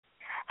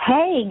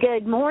Hey,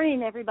 good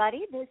morning,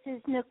 everybody. This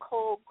is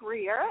Nicole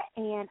Greer,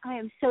 and I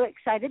am so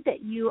excited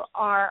that you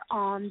are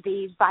on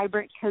the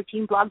Vibrant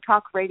Coaching Blog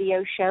Talk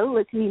radio show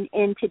listening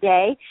in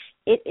today.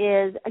 It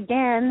is,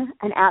 again,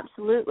 an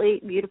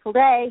absolutely beautiful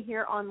day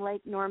here on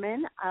Lake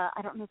Norman.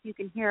 I don't know if you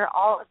can hear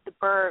all of the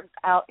birds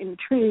out in the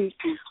trees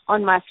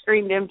on my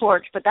screened-in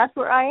porch, but that's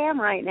where I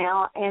am right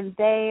now, and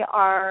they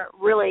are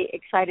really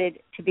excited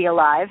to be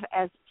alive,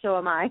 as so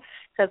am I,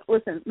 because,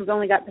 listen, we've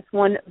only got this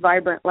one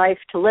vibrant life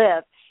to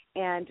live,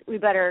 and we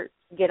better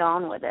get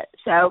on with it.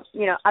 So,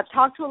 I've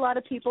talked to a lot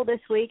of people this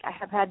week. I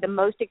have had the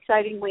most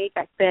exciting week.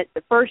 I spent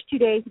the first 2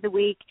 days of the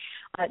week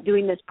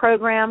doing this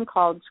program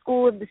called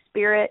School of the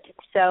Spirit.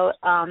 So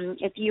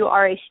if you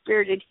are a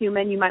spirited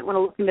human, you might want to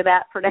look into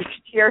that for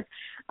next year.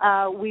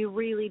 We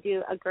really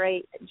do a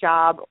great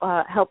job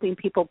helping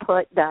people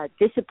put the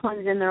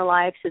disciplines in their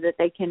life so that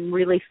they can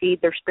really feed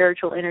their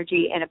spiritual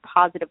energy in a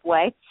positive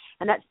way.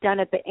 And that's done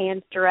at the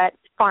Ann Starrett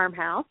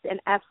Farmhouse.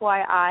 And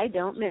FYI,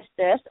 don't miss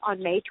this,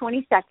 on May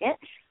 22nd,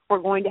 we're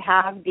going to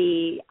have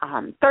the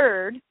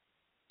third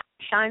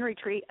Shine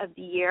Retreat of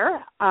the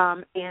year.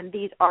 And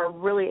these are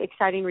really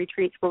exciting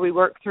retreats where we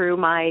work through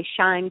my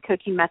Shine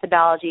coaching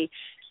methodology,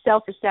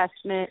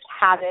 self-assessment,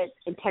 habits,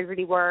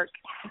 integrity work,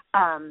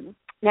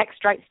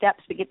 next right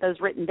steps to get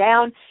those written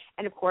down,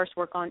 and, of course,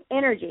 work on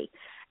energy.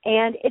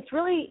 And it's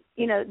really,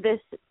 this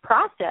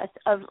process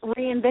of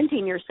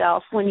reinventing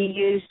yourself when you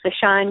use the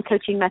Shine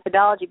coaching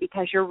methodology,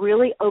 because you're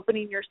really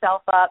opening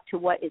yourself up to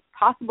what is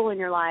possible in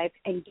your life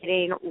and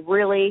getting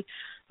really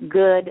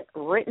good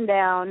written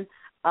down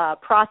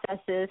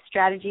processes,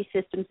 strategy,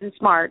 systems, and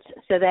smarts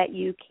so that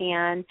you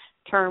can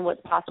turn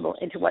what's possible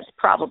into what's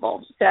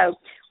probable. So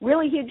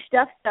really huge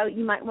stuff. So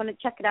you might want to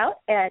check it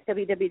out at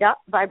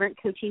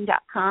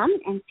www.vibrantcoaching.com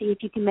and see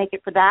if you can make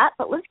it for that.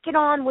 But let's get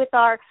on with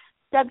our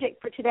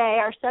subject for today.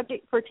 Our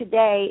subject for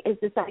today is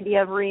this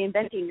idea of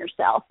reinventing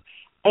yourself.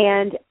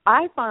 And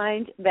I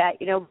find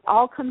that,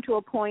 all come to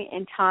a point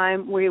in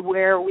time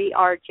where we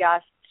are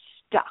just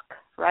stuck,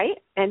 right?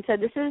 And so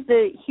this is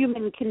the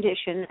human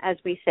condition, as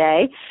we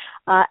say.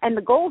 And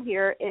the goal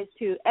here is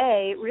to,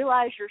 A,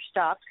 realize you're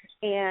stuck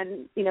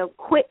and,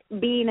 quit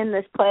being in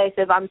this place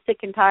of I'm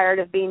sick and tired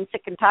of being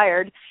sick and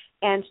tired,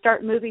 and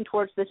start moving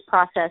towards this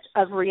process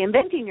of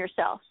reinventing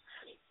yourself.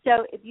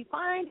 So if you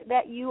find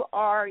that you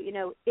are,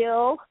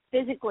 ill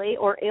physically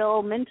or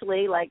ill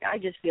mentally, like I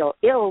just feel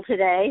ill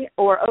today,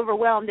 or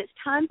overwhelmed, it's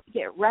time to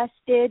get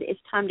rested.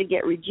 It's time to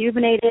get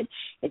rejuvenated.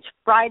 It's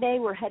Friday.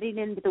 We're heading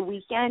into the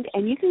weekend,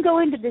 and you can go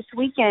into this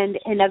weekend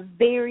in a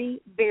very,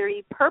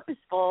 very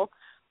purposeful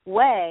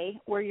way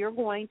where you're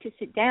going to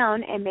sit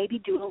down and maybe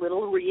do a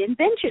little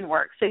reinvention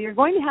work. So you're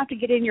going to have to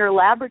get in your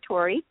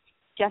laboratory,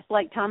 just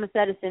like Thomas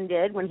Edison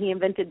did when he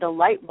invented the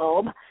light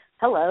bulb.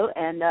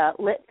 And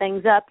lit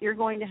things up. You're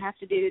going to have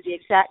to do the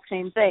exact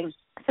same thing.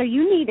 So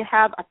you need to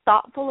have a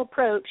thoughtful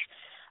approach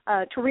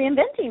to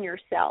reinventing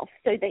yourself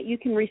so that you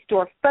can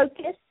restore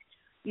focus.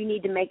 You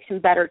need to make some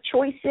better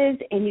choices,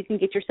 and you can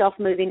get yourself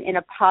moving in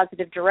a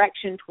positive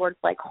direction towards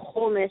like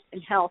wholeness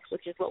and health,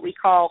 which is what we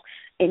call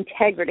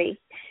integrity.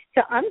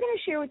 So I'm going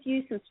to share with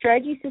you some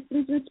strategy,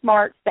 systems, and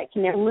smarts that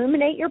can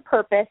illuminate your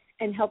purpose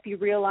and help you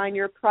realign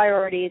your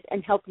priorities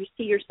and help you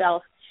see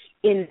yourself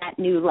in that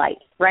new light,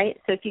 right?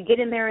 So if you get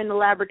in there in the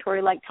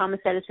laboratory like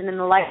Thomas Edison and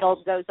the light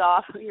bulb goes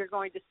off, you're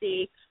going to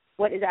see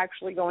what is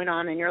actually going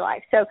on in your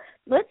life. So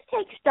let's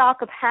take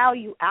stock of how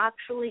you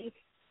actually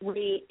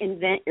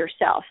reinvent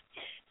yourself.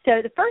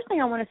 So the first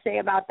thing I want to say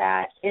about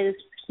that is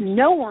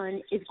no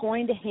one is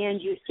going to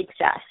hand you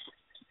success.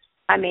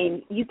 I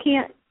mean, you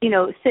can't,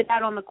 sit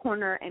out on the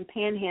corner and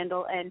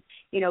panhandle and,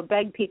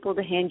 beg people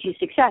to hand you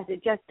success.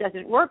 It just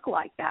doesn't work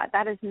like that.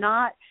 That is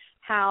not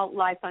how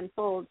life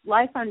unfolds.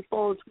 Life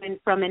unfolds when,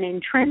 from an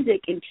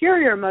intrinsic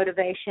interior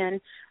motivation,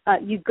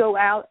 you go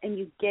out and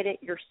you get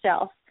it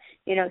yourself.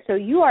 So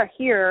you are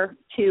here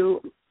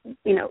to,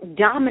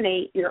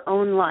 dominate your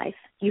own life.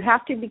 You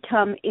have to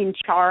become in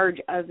charge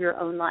of your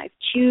own life.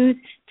 Choose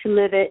to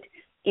live it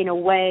in a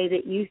way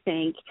that you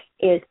think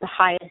is the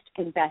highest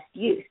and best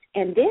use.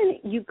 And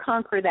then you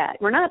conquer that.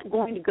 We're not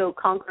going to go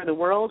conquer the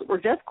world. We're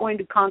just going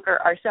to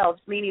conquer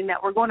ourselves, meaning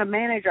that we're going to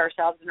manage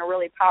ourselves in a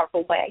really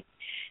powerful way.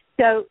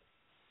 So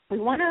we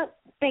want to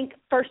think,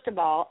 first of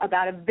all,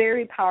 about a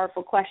very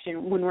powerful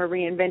question when we're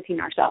reinventing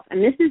ourselves.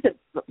 And this is,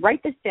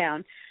 write this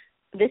down.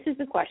 This is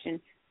the question: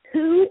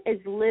 who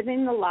is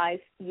living the life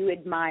you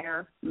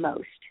admire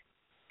most?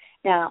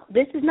 Now,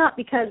 this is not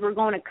because we're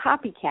going to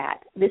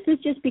copycat. This is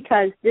just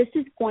because this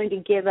is going to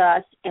give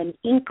us an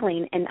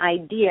inkling, an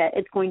idea.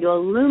 It's going to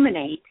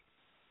illuminate,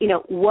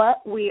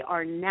 what we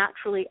are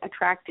naturally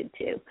attracted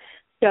to.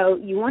 So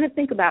you want to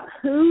think about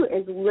who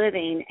is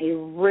living a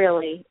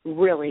really,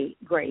 really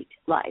great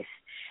life,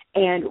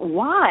 and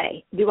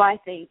why do I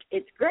think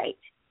it's great?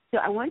 So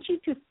I want you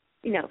to,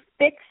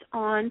 fix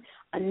on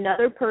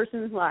another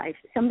person's life,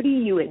 somebody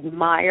you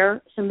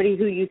admire, somebody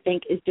who you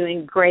think is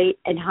doing great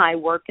and high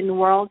work in the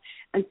world,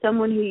 and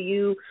someone who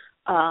you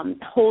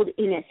hold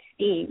in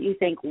esteem. You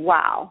think,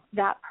 wow,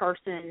 that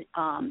person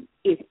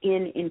is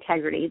in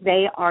integrity.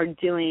 They are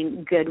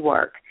doing good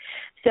work.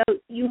 So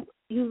you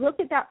look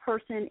at that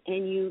person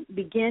and you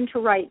begin to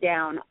write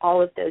down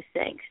all of those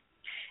things.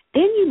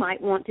 Then you might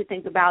want to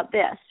think about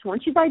this.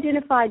 Once you've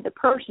identified the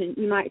person,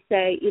 you might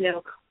say,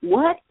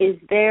 what is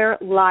their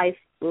life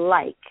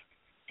like?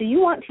 So you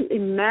want to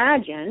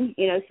imagine,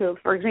 so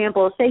for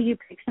example, say you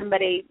pick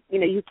somebody,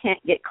 you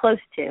can't get close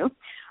to.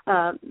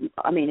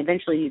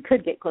 Eventually you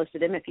could get close to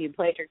them if you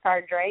played your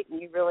cards right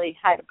and you really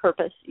had a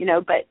purpose,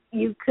 but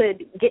you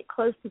could get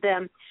close to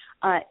them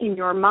in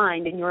your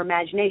mind, in your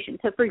imagination.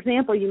 So, for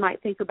example, you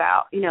might think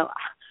about,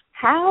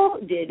 how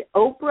did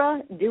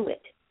Oprah do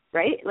it,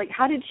 right? Like,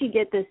 how did she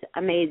get this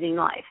amazing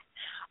life?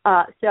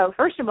 So,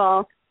 first of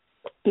all,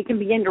 you can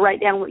begin to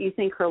write down what you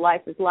think her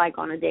life is like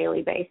on a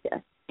daily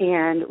basis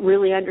and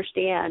really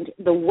understand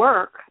the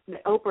work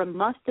that Oprah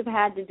must have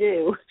had to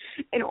do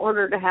in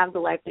order to have the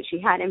life that she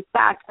had. In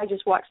fact, I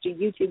just watched a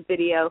YouTube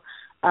video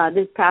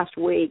this past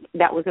week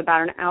that was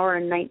about an hour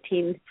and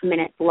 19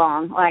 minutes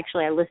long. Well,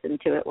 actually, I listened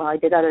to it while I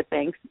did other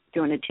things,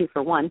 doing a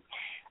 2-for-1.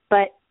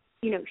 But,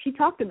 she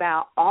talked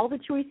about all the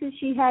choices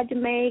she had to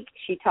make.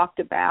 She talked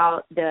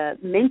about the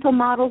mental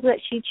models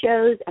that she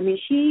chose.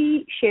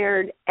 She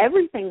shared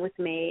everything with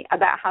me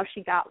about how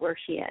she got where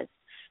she is.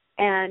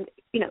 And,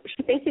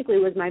 she basically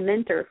was my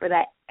mentor for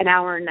that an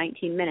hour and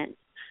 19 minutes.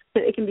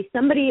 So it can be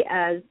somebody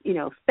as,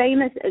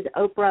 famous as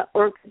Oprah,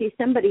 or it could be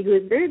somebody who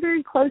is very,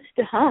 very close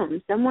to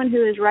home, someone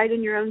who is right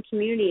in your own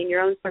community, in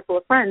your own circle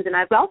of friends. And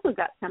I've also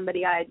got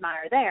somebody I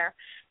admire there,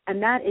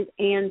 and that is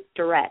Ann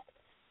Starrett.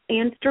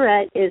 Ann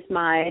Starrett is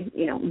my,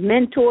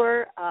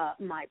 mentor,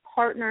 my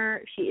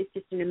partner. She is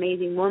just an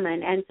amazing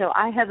woman. And so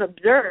I have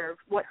observed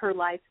what her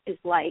life is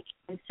like.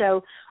 And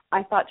so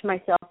I thought to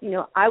myself,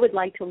 I would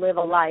like to live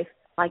a life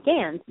like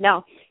Anne's.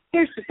 Now,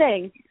 here's the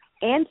thing.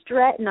 Ann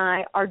Starrett and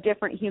I are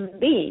different human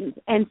beings,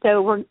 and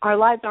so our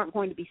lives aren't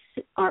going to be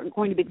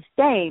the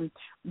same.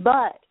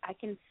 But I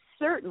can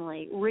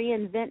certainly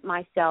reinvent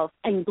myself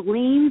and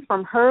glean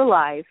from her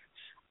life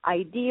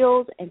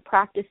ideals and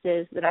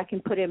practices that I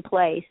can put in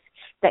place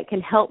that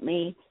can help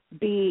me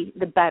be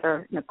the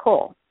better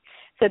Nicole.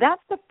 So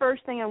that's the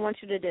first thing I want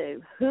you to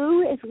do.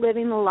 Who is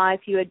living the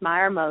life you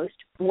admire most?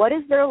 What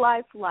is their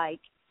life like?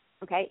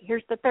 Okay,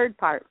 here's the third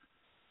part.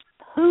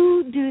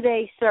 Who do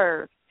they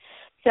serve?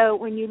 So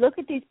when you look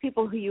at these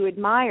people who you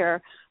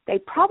admire, they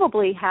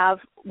probably have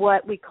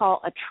what we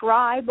call a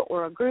tribe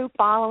or a group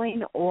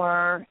following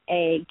or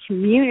a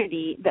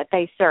community that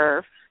they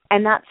serve,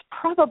 and that's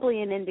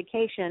probably an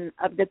indication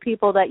of the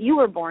people that you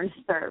were born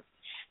to serve.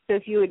 So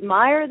if you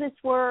admire this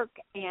work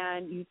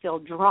and you feel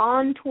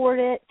drawn toward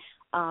it,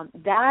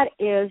 that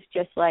is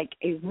just like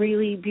a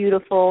really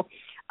beautiful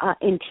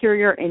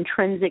interior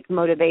intrinsic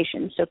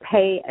motivation. So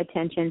pay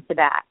attention to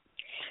that.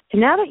 So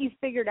now that you've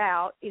figured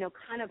out,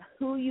 kind of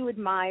who you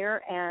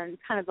admire and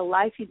kind of the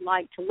life you'd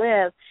like to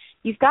live,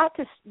 you've got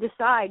to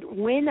decide,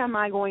 when am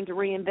I going to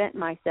reinvent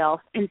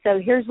myself? And so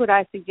here's what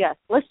I suggest.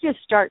 Let's just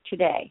start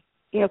today.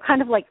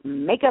 Kind of like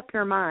make up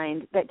your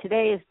mind that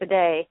today is the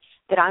day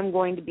that I'm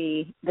going to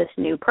be this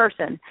new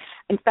person.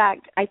 In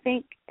fact, I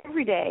think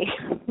every day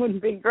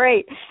would be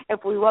great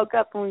if we woke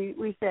up and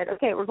we said,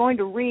 okay, we're going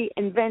to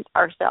reinvent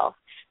ourselves.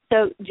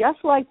 So just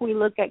like we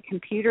look at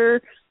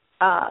computer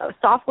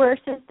software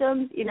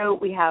systems,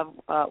 we have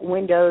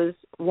Windows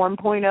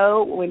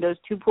 1.0, Windows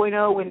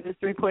 2.0, Windows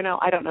 3.0.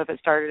 I don't know if it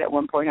started at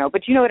 1.0,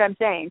 but you know what I'm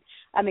saying.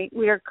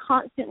 We are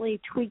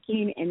constantly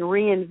tweaking and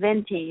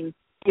reinventing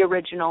the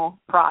original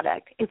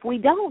product. If we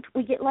don't,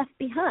 we get left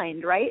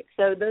behind, right?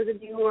 So those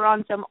of you who are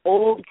on some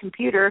old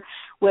computer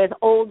with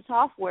old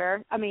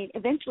software,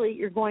 eventually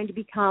you're going to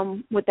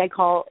become what they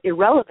call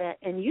irrelevant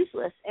and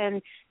useless,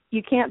 and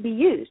you can't be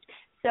used.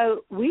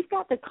 So we've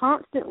got to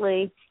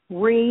constantly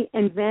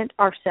reinvent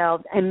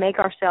ourselves and make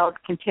ourselves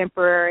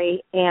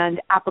contemporary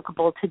and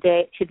applicable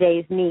to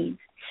today's needs.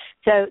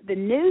 So the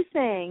new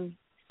thing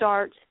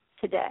starts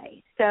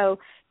today. So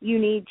you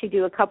need to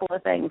do a couple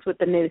of things with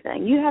the new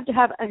thing. You have to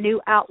have a new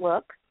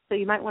outlook. So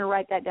you might want to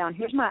write that down.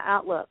 Here's my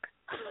outlook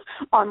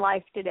on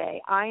life today.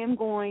 I am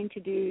going to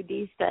do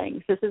these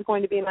things. This is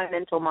going to be my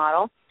mental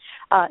model.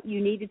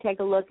 You need to take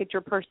a look at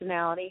your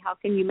personality. How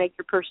can you make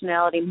your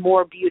personality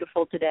more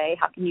beautiful today?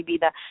 How can you be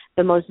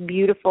the most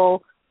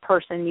beautiful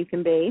person you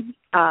can be?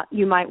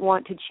 You might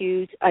want to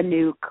choose a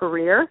new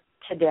career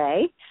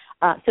today.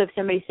 So if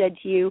somebody said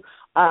to you,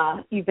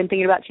 you've been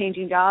thinking about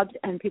changing jobs,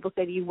 and people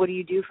say to you, what do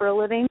you do for a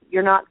living?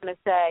 You're not going to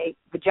say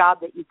the job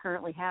that you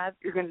currently have.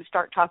 You're going to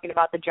start talking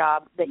about the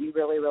job that you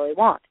really, really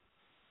want.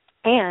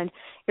 And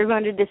you're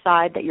going to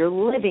decide that you're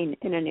living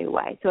in a new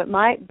way. So it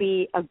might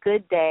be a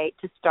good day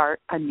to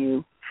start a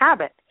new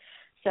habit.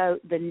 So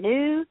the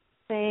new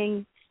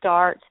thing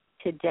starts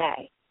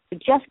today. So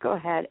just go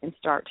ahead and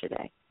start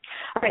today.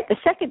 All right, the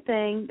second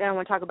thing that I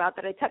want to talk about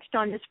that I touched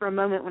on just for a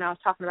moment when I was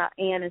talking about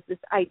Anne is this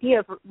idea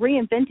of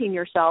reinventing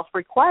yourself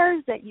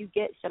requires that you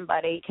get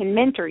somebody who can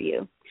mentor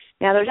you.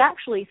 Now, there's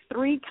actually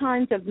three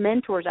kinds of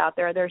mentors out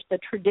there. There's the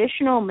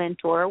traditional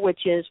mentor, which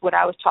is what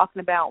I was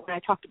talking about when I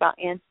talked about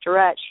Ann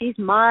Starrett. She's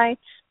my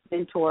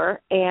mentor,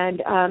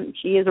 and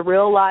she is a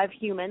real live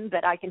human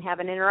that I can have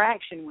an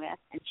interaction with,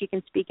 and she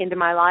can speak into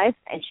my life,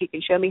 and she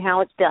can show me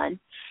how it's done.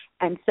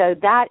 And so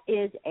that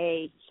is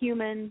a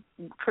human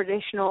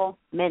traditional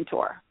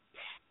mentor.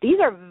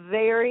 These are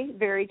very,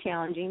 very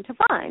challenging to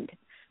find,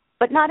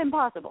 but not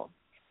impossible.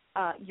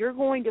 You're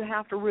going to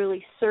have to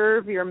really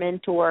serve your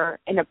mentor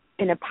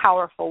in a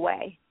powerful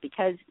way,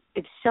 because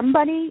if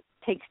somebody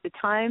takes the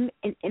time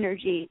and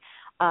energy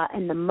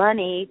and the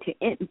money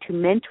to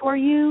mentor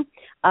you,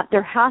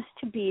 there has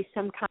to be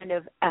some kind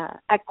of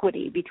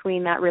equity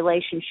between that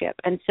relationship.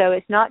 And so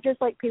it's not just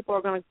like people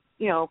are going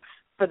to,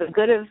 for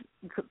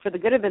the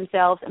good of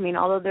themselves. I mean,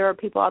 although there are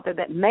people out there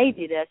that may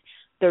do this,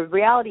 the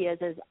reality is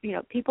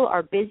people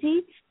are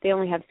busy. They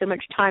only have so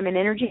much time and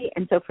energy,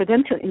 and so for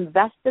them to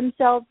invest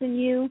themselves in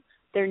you,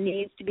 there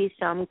needs to be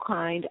some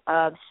kind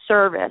of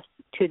service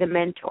to the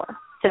mentor.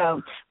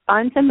 So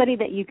find somebody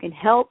that you can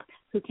help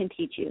who can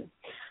teach you.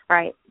 All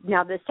right.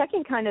 Now, the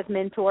second kind of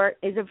mentor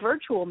is a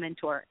virtual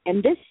mentor,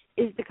 and this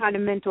is the kind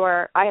of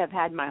mentor I have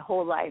had my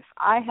whole life.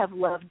 I have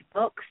loved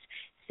books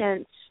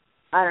since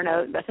I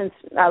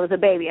was a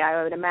baby,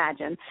 I would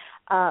imagine.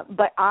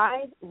 But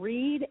I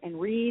read and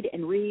read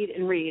and read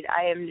and read.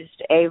 I am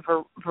just a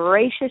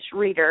voracious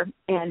reader,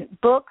 and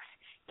books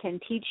can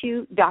teach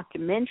you,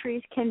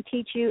 documentaries can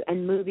teach you,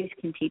 and movies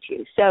can teach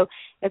you. So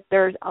if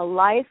there's a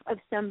life of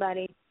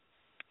somebody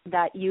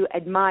that you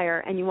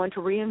admire and you want to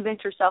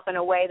reinvent yourself in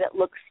a way that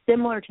looks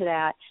similar to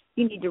that,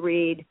 you need to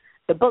read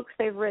the books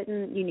they've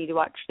written, you need to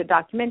watch the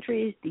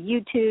documentaries, the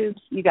YouTubes,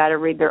 you got to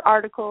read their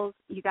articles,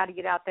 you got to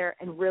get out there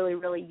and really,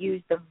 really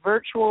use the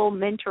virtual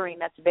mentoring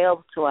that's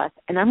available to us.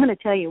 And I'm going to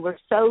tell you, we're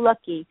so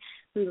lucky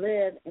who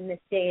live in this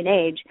day and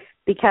age,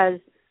 because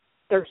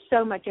there's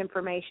so much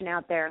information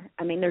out there.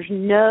 I mean, there's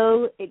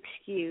no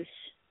excuse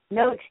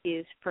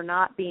for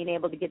not being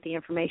able to get the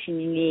information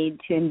you need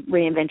to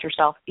reinvent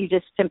yourself. You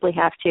just simply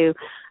have to,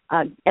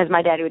 as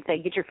my daddy would say,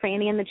 get your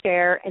fanny in the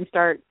chair and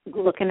start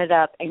looking it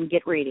up and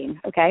get reading,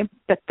 okay?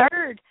 The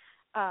third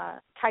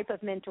type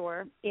of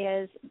mentor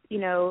is,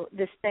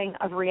 this thing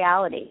of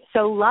reality.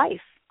 So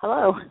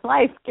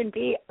life can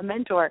be a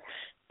mentor.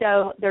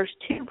 So there's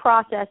two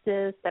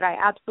processes that I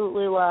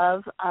absolutely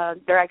love.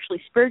 They're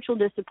actually spiritual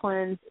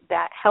disciplines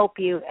that help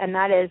you, and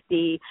that is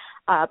the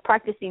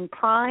practicing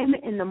prime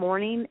in the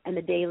morning and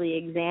the daily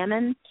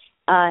examine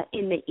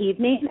in the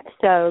evening.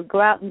 So go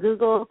out and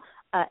Google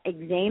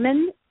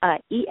examine,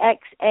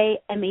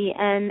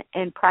 EXAMEN,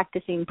 and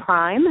practicing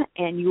prime,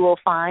 and you will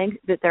find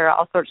that there are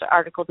all sorts of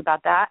articles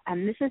about that.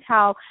 And this is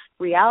how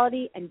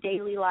reality and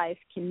daily life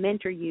can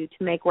mentor you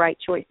to make right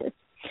choices.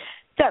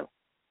 So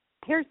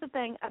here's the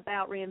thing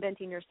about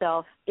reinventing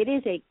yourself. It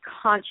is a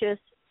conscious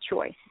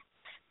choice.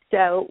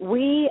 So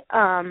we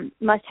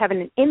must have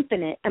an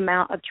infinite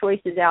amount of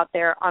choices out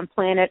there on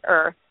planet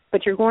Earth,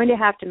 but you're going to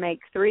have to make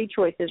three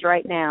choices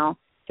right now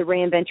to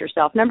reinvent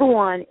yourself. Number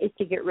one is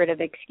to get rid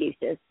of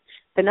excuses.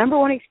 The number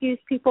one excuse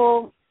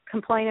people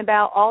complain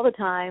about all the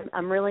time,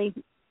 I'm really,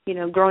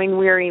 growing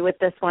weary with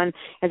this one,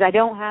 is I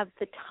don't have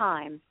the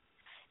time.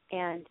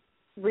 And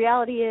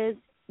reality is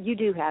you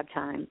do have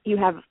time. You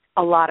have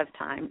a lot of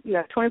time. You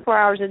have 24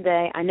 hours a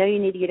day. I know you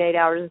need to get 8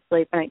 hours of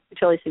sleep, and I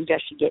totally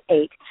suggest you get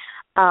 8.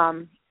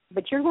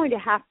 But you're going to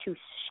have to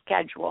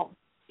schedule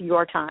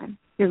your time.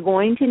 You're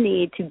going to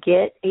need to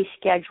get a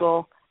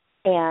schedule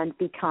and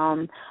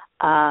become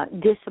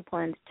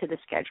disciplined to the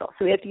schedule.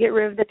 So we have to get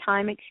rid of the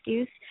time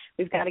excuse.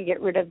 We've got to get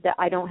rid of the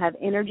I don't have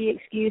energy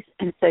excuse.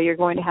 And so you're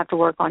going to have to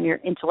work on your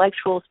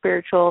intellectual,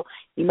 spiritual,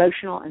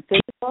 emotional, and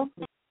physical,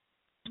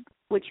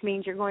 which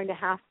means you're going to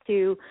have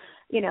to,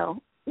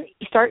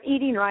 start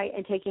eating right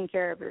and taking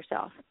care of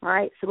yourself. All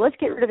right? So let's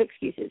get rid of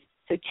excuses.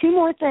 So 2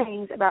 more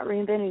things about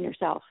reinventing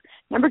yourself.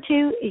 Number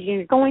 2 is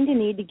you're going to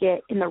need to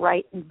get in the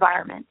right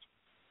environment.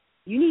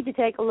 You need to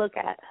take a look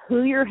at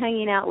who you're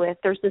hanging out with.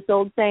 There's this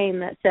old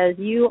saying that says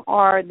you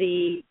are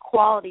the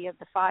quality of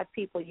the 5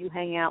 people you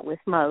hang out with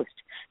most.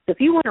 So if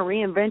you want to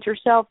reinvent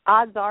yourself,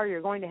 odds are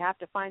you're going to have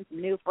to find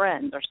some new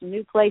friends or some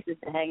new places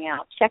to hang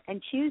out. Check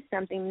and choose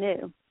something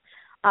new.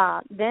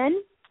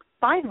 Then,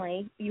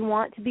 finally, you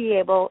want to be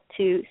able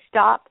to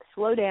stop,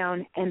 slow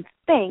down, and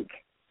think.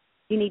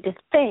 You need to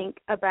think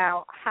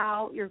about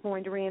how you're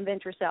going to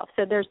reinvent yourself.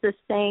 So there's this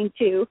saying,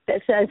 too,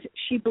 that says,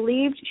 she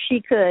believed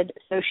she could,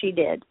 so she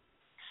did.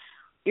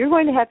 You're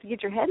going to have to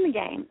get your head in the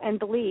game and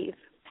believe.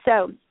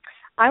 So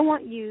I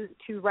want you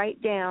to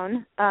write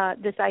down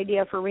this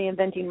idea for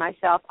reinventing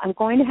myself. I'm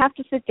going to have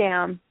to sit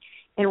down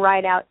and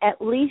write out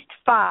at least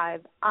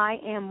 5 I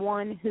am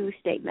one who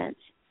statements.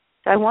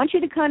 So I want you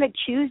to kind of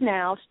choose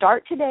now,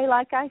 start today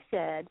like I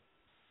said,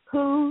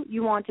 who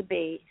you want to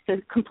be. So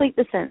complete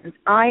the sentence.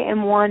 I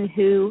am one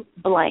who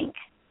blank,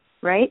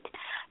 right?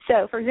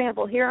 So, for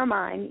example, here are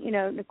mine.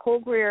 Nicole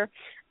Greer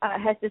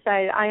has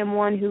decided I am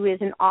one who is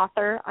an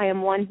author. I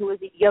am one who is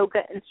a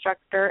yoga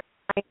instructor.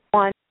 I am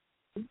one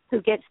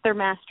who gets their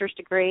master's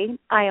degree.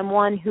 I am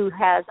one who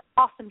has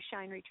awesome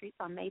Shine retreats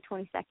on May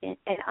 22nd,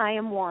 and I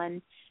am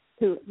one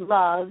who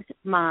loves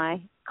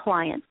my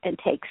clients and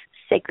takes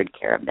sacred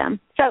care of them.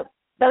 So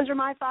those are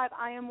my 5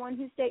 I am one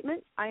who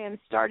statements. I am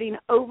starting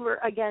over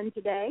again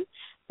today,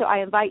 so I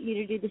invite you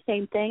to do the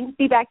same thing.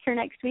 Be back here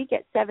next week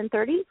at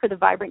 7:30 for the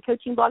Vibrant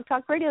Coaching Blog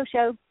Talk Radio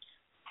Show.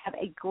 Have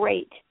a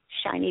great,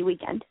 shiny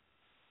weekend.